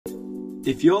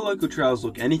If your local trails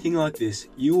look anything like this,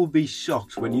 you will be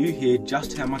shocked when you hear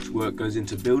just how much work goes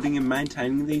into building and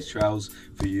maintaining these trails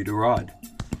for you to ride.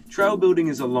 Trail building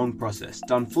is a long process,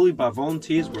 done fully by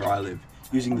volunteers where I live,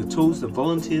 using the tools the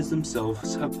volunteers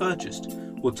themselves have purchased,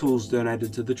 or tools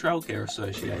donated to the Trail Care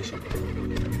Association.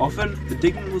 Often, the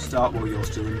digging will start while you're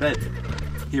still in bed.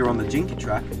 Here on the Jinker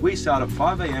Track, we start at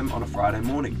 5 AM on a Friday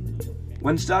morning.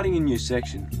 When starting a new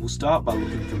section, we'll start by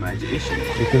looking for major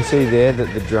issues. You can see there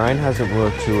that the drain hasn't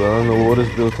worked too well and the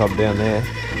water's built up down there,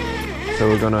 so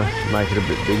we're going to make it a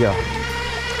bit bigger.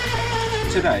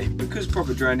 Today, because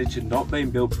proper drainage had not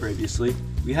been built previously,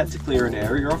 we had to clear an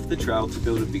area off the trail to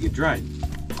build a bigger drain.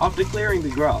 After clearing the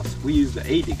grass, we used the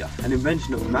E-digger, an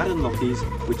invention of Matt and Lockie's,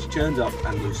 which churns up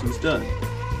and loosens dirt.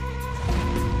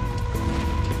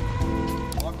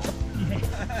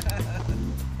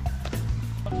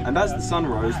 And as the sun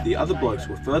rose, the other blokes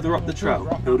were further up the trail,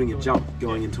 building a jump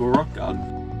going into a rock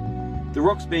garden. The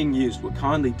rocks being used were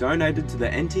kindly donated to the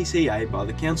NTCA by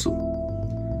the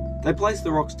council. They placed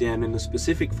the rocks down in a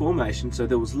specific formation so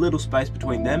there was little space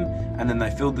between them, and then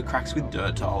they filled the cracks with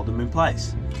dirt to hold them in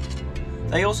place.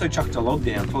 They also chucked a log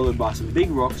down, followed by some big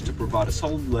rocks to provide a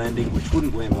solid landing which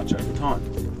wouldn't wear much over time.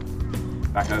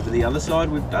 Back over the other side,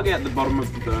 we've dug out the bottom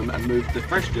of the berm and moved the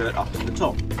fresh dirt up to the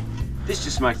top. This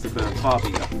just makes the berm far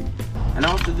bigger. And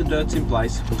after the dirt's in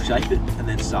place, we'll shape it and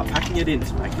then start packing it in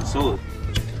to make it solid.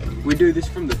 We do this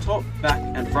from the top, back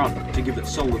and front to give it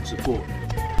solid support.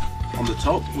 On the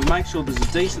top, we make sure there's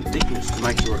a decent thickness to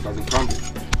make sure it doesn't crumble.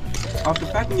 After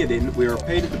packing it in, we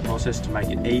repeated the process to make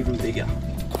it even bigger.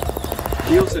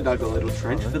 We also dug a little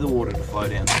trench for the water to flow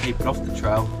down to keep it off the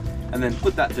trail, and then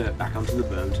put that dirt back onto the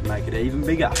berm to make it even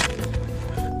bigger.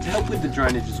 To help with the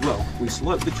drainage as well, we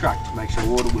sloped the track to make sure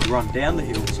water would run down the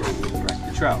hill so it wouldn't wreck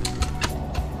the trail.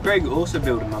 Greg also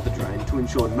built another drain to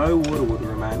ensure no water would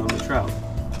remain on the trail.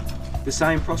 The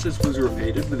same process was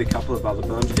repeated with a couple of other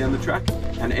berms down the track,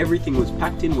 and everything was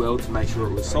packed in well to make sure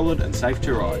it was solid and safe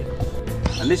to ride.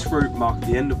 And this route marked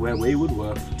the end of where we would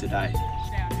work for today.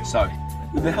 So,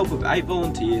 with the help of 8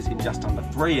 volunteers in just under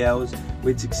 3 hours,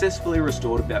 we'd successfully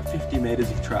restored about 50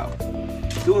 metres of trail.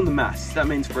 Doing the maths, that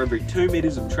means for every 2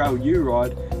 metres of trail you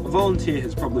ride, a volunteer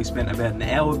has probably spent about an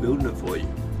hour building it for you.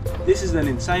 This is an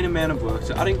insane amount of work,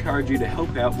 so I'd encourage you to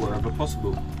help out wherever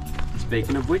possible.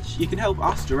 Speaking of which, you can help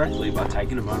us directly by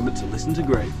taking a moment to listen to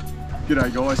Greg.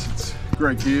 G'day guys, it's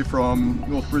Greg here from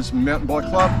North Brisbane Mountain Bike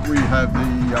Club. We have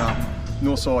the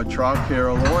Northside Trail Care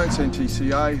Alliance,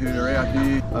 NTCA, who are out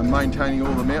here maintaining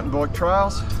all the mountain bike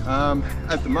trails.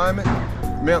 At the moment,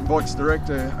 Mountain Bikes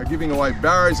Director are giving away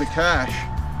barrows of cash.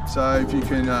 So if you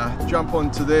can jump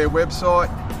onto their website,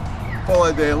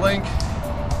 follow their link,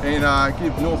 and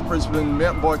give North Brisbane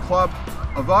Mountain Bike Club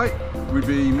a vote, would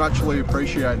be muchly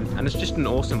appreciated. And it's just an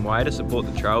awesome way to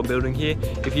support the trail building here.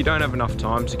 If you don't have enough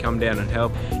time to come down and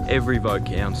help, every vote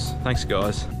counts. Thanks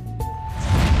guys.